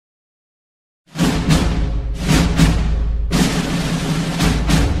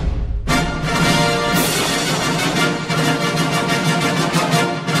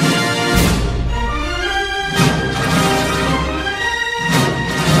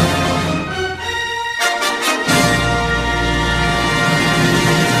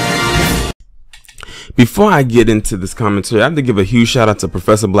Before I get into this commentary, I have to give a huge shout out to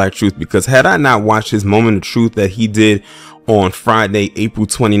Professor Black Truth, because had I not watched his moment of truth that he did on Friday, April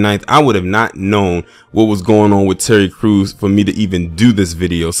 29th, I would have not known what was going on with Terry Crews for me to even do this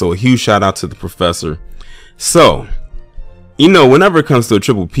video. So a huge shout out to the professor. So, you know, whenever it comes to a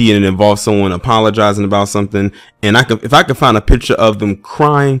triple P and it involves someone apologizing about something, and if I could find a picture of them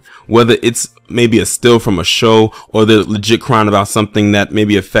crying, whether it's maybe a still from a show or they're legit crying about something that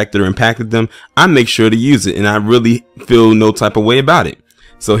maybe affected or impacted them, I make sure to use it, and I really feel no type of way about it.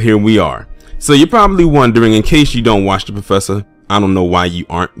 So here we are. So you're probably wondering, in case you don't watch the professor, I don't know why you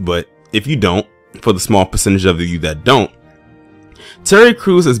aren't, but if you don't, for the small percentage of you that don't, Terry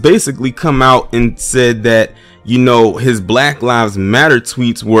Crews has basically come out and said that, you know, his Black Lives Matter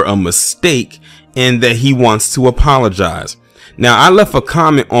tweets were a mistake and that he wants to apologize. Now, I left a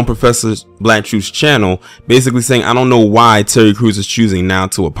comment on Professor Black Truth's channel basically saying I don't know why Terry Crews is choosing now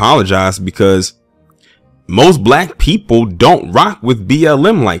to apologize, because most black people don't rock with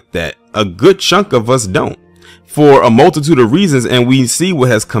BLM like that. A good chunk of us don't, for a multitude of reasons, and we see what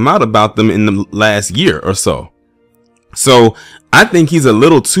has come out about them in the last year or so. So I think he's a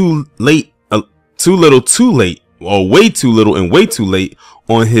little too late, too late, or way too little and way too late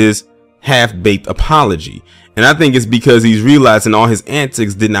on his half-baked apology. And I think it's because he's realizing all his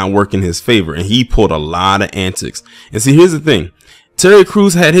antics did not work in his favor, and he pulled a lot of antics. And see, here's the thing. Terry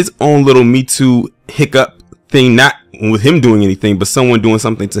Crews had his own little Me Too hiccup thing, not with him doing anything, but someone doing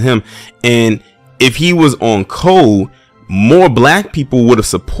something to him. And if he was on code, more black people would have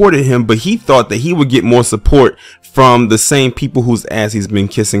supported him, but he thought that he would get more support from the same people whose ass he's been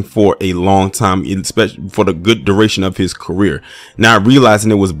kissing for a long time, especially for the good duration of his career. Not realizing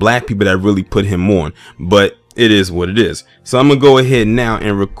it was black people that really put him on, but it is what it is. So I'm gonna go ahead now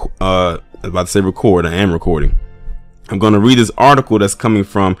and I am recording. I'm gonna read this article that's coming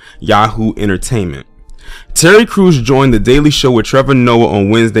from Yahoo Entertainment. Terry Crews joined The Daily Show with Trevor Noah on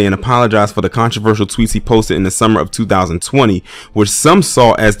Wednesday and apologized for the controversial tweets he posted in the summer of 2020, which some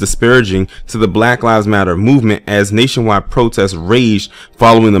saw as disparaging to the Black Lives Matter movement as nationwide protests raged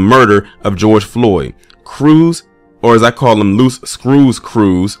following the murder of George Floyd. Crews, or as I call him, Loose Screws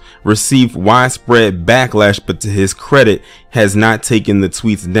Crews, received widespread backlash, but to his credit, has not taken the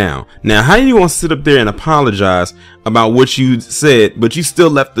tweets down. Now, how you gonna sit up there and apologize about what you said, but you still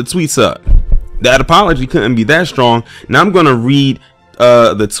left the tweets up? That apology couldn't be that strong. Now I'm going to read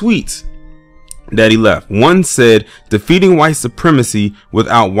the tweets that he left. One said, defeating white supremacy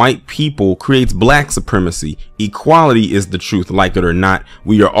without white people creates black supremacy. Equality is the truth, like it or not.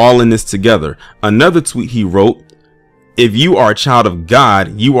 We are all in this together. Another tweet he wrote, if you are a child of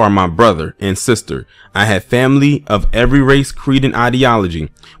God, you are my brother and sister. I have family of every race, creed, and ideology.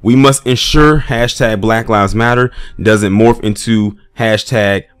 We must ensure hashtag Black Lives Matter doesn't morph into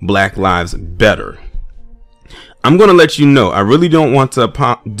hashtag Black Lives Better. I'm going to let you know, I really want to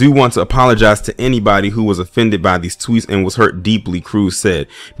apologize to anybody who was offended by these tweets and was hurt deeply, Crews said,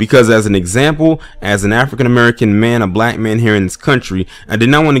 because as an example, as an African-American man, a black man here in this country, I did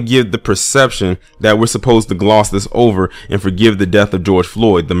not want to give the perception that we're supposed to gloss this over and forgive the death of George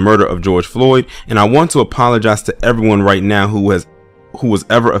Floyd, the murder of George Floyd. And I want to apologize to everyone right now who was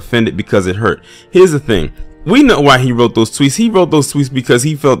ever offended because it hurt. Here's the thing. We know why he wrote those tweets. He wrote those tweets because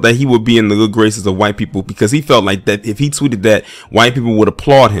he felt that he would be in the good graces of white people, because he felt like that if he tweeted that, white people would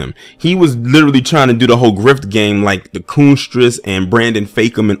applaud him. He was literally trying to do the whole grift game like the Coonstress and Brandon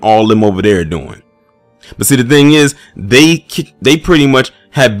Fakem and all them over there doing. But see, the thing is, they pretty much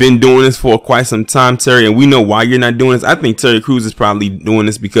have been doing this for quite some time, Terry, and we know why you're not doing this. I think Terry Crews is probably doing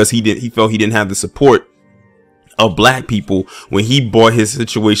this because he felt he didn't have the support of black people when he brought his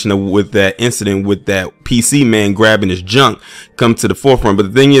situation with that incident with that PC man grabbing his junk come to the forefront.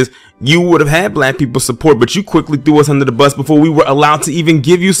 But the thing is, you would have had black people support, but you quickly threw us under the bus before we were allowed to even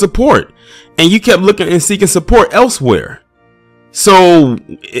give you support, and you kept looking and seeking support elsewhere. So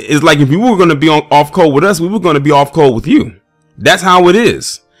it's like, if you were going to be off code with us, we were going to be off code with you. That's how it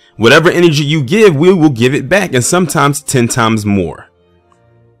is. Whatever energy you give, we will give it back, and sometimes 10 times more.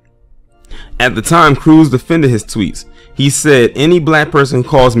 At the time, Crews defended his tweets. He said, any black person who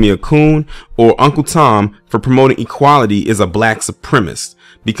calls me a coon or Uncle Tom for promoting equality is a black supremacist,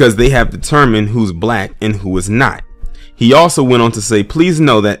 because they have determined who's black and who is not. He also went on to say, please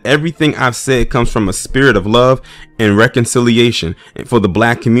know that everything I've said comes from a spirit of love and reconciliation for the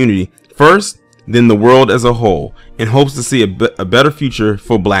black community first, then the world as a whole, in hopes to see a better future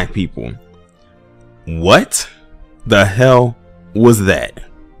for black people. What the hell was that?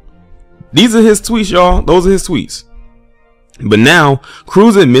 These are his tweets, y'all. Those are his tweets. But now,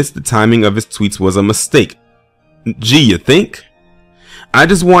 Crews admits the timing of his tweets was a mistake. Gee, you think? I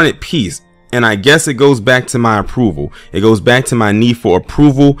just wanted peace. And I guess it goes back to my approval. It goes back to my need for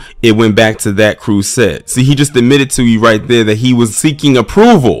approval. It went back to that Cruz said. See, he just admitted to you right there that he was seeking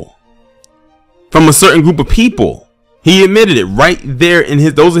approval from a certain group of people. He admitted it right there in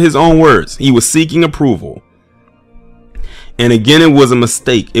those are his own words. He was seeking approval. And again, it was a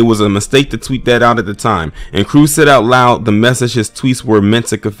mistake. It was a mistake to tweet that out at the time. And Cruz said out loud the message his tweets were meant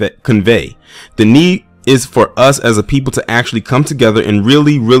to convey. The need is for us as a people to actually come together and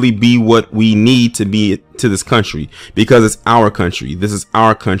really be what we need to be to this country, because it's our country. This is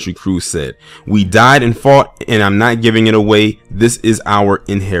our country, Cruz said. We died and fought, and I'm not giving it away. This is our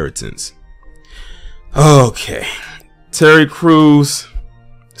inheritance. Okay, Terry Crews,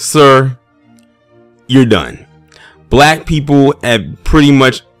 sir, you're done. Black people have pretty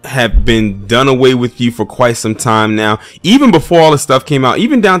much been done away with you for quite some time now, even before all this stuff came out,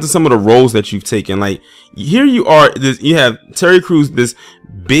 even down to some of the roles that you've taken. Like, here you are, you have Terry Crews, this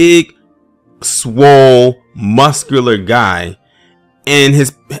big, swole, muscular guy, and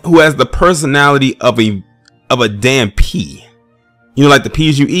who has the personality of a damn pea. You know, like the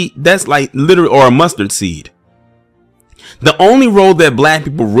peas you eat, that's like literally, or a mustard seed. The only role that black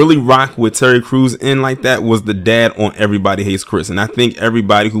people really rock with Terry Crews in like that was the dad on Everybody Hates Chris. And I think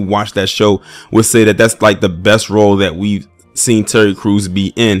everybody who watched that show would say that that's like the best role that we've seen Terry Crews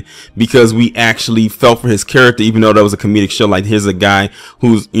be in, because we actually felt for his character, even though that was a comedic show. Like, here's a guy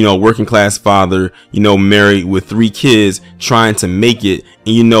who's, you know, working class father, you know, married with 3 kids, trying to make it.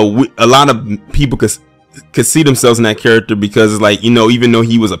 And, you know, a lot of people could see themselves in that character, because it's like, you know, even though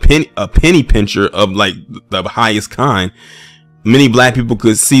he was a penny pincher of like the highest kind, many black people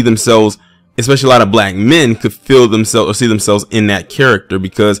could see themselves, especially a lot of black men could feel themselves or see themselves in that character,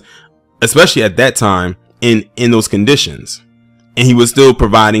 because especially at that time in those conditions, and he was still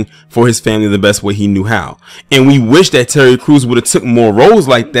providing for his family the best way he knew how. And we wish that Terry Crews would have took more roles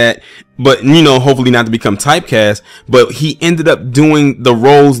like that, but, you know, hopefully not to become typecast, but he ended up doing the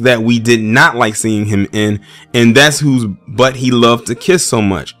roles that we did not like seeing him in, and that's whose butt he loved to kiss so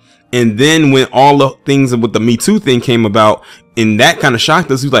much. And then when all the things with the Me Too thing came about, and that kind of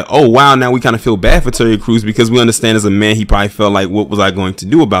shocked us, he was like, oh wow, now we kind of feel bad for Terry Crews, because we understand as a man, he probably felt like, what was I going to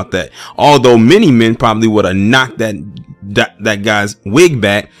do about that? Although many men probably would have knocked that guy's wig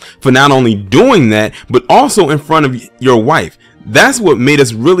back for not only doing that, but also in front of your wife. That's what made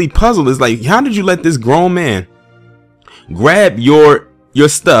us really puzzled, is like, how did you let this grown man grab your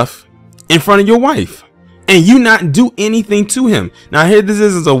stuff in front of your wife and you not do anything to him? Now, here this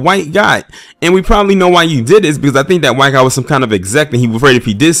is a white guy, and we probably know why you did this, because I think that white guy was some kind of exec, and he was afraid if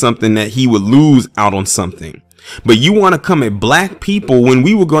he did something that he would lose out on something. But you want to come at black people when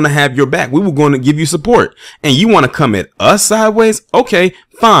we were going to have your back. We were going to give you support, and you want to come at us sideways? Okay,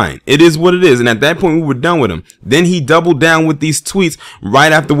 fine. It is what it is. And at that point, we were done with him. Then he doubled down with these tweets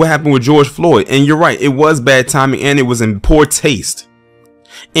right after what happened with George Floyd. And you're right, it was bad timing, and it was in poor taste.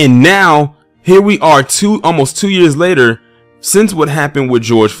 And now here we are, almost 2 years later, since what happened with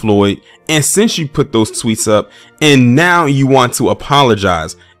George Floyd, and since you put those tweets up, and now you want to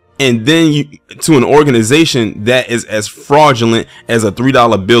apologize. And then to an organization that is as fraudulent as a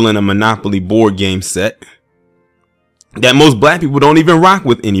 $3 bill in a Monopoly board game set that most black people don't even rock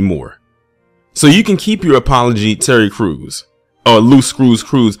with anymore. So you can keep your apology, Terry Crews, or Loose Screws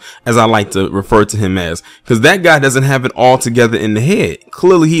Crews, as I like to refer to him as, because that guy doesn't have it all together in the head.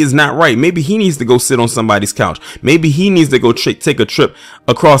 Clearly, he is not right. Maybe he needs to go sit on somebody's couch. Maybe he needs to go take a trip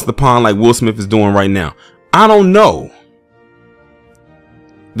across the pond like Will Smith is doing right now. I don't know.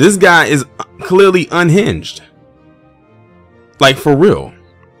 This guy is clearly unhinged. Like, for real.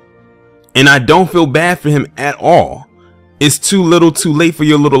 And I don't feel bad for him at all. It's too little too late for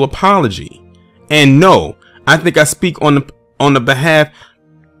your little apology. And no, I think I speak on the behalf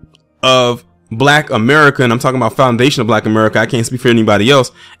of Black America, and I'm talking about foundation of Black America. I can't speak for anybody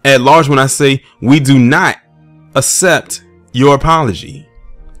else at large when I say we do not accept your apology.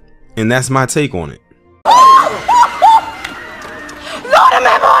 And that's my take on it.